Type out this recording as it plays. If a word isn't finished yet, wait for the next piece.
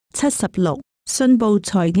76，信報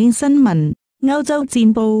財經新聞，歐洲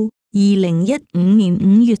戰報，2015年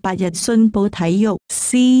5月8日信報體育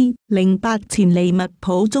C08 前利物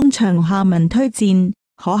浦中場夏文推薦，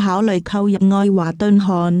可考慮購入愛華頓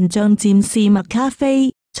悍將占士麥卡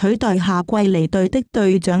菲，取代下季離隊的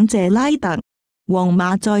隊長謝拉特。皇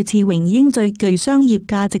馬再次榮膺最具商業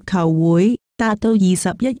價值球會，達到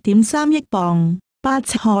21.3億鎊，巴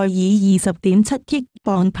切爾以20.7億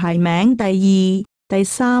鎊排名第二、第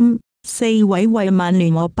三、4位為曼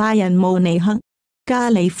聯和拜仁慕尼黑。加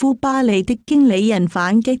里夫巴利的經理人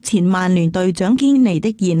反擊前曼聯隊長堅尼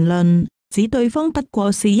的言論，指對方不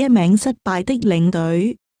過是一名失敗的領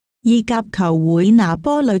隊。意甲球會拿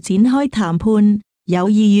波里展開談判，有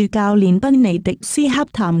意與教練賓尼迪斯洽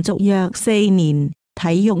談續約4年。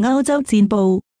體育歐洲戰報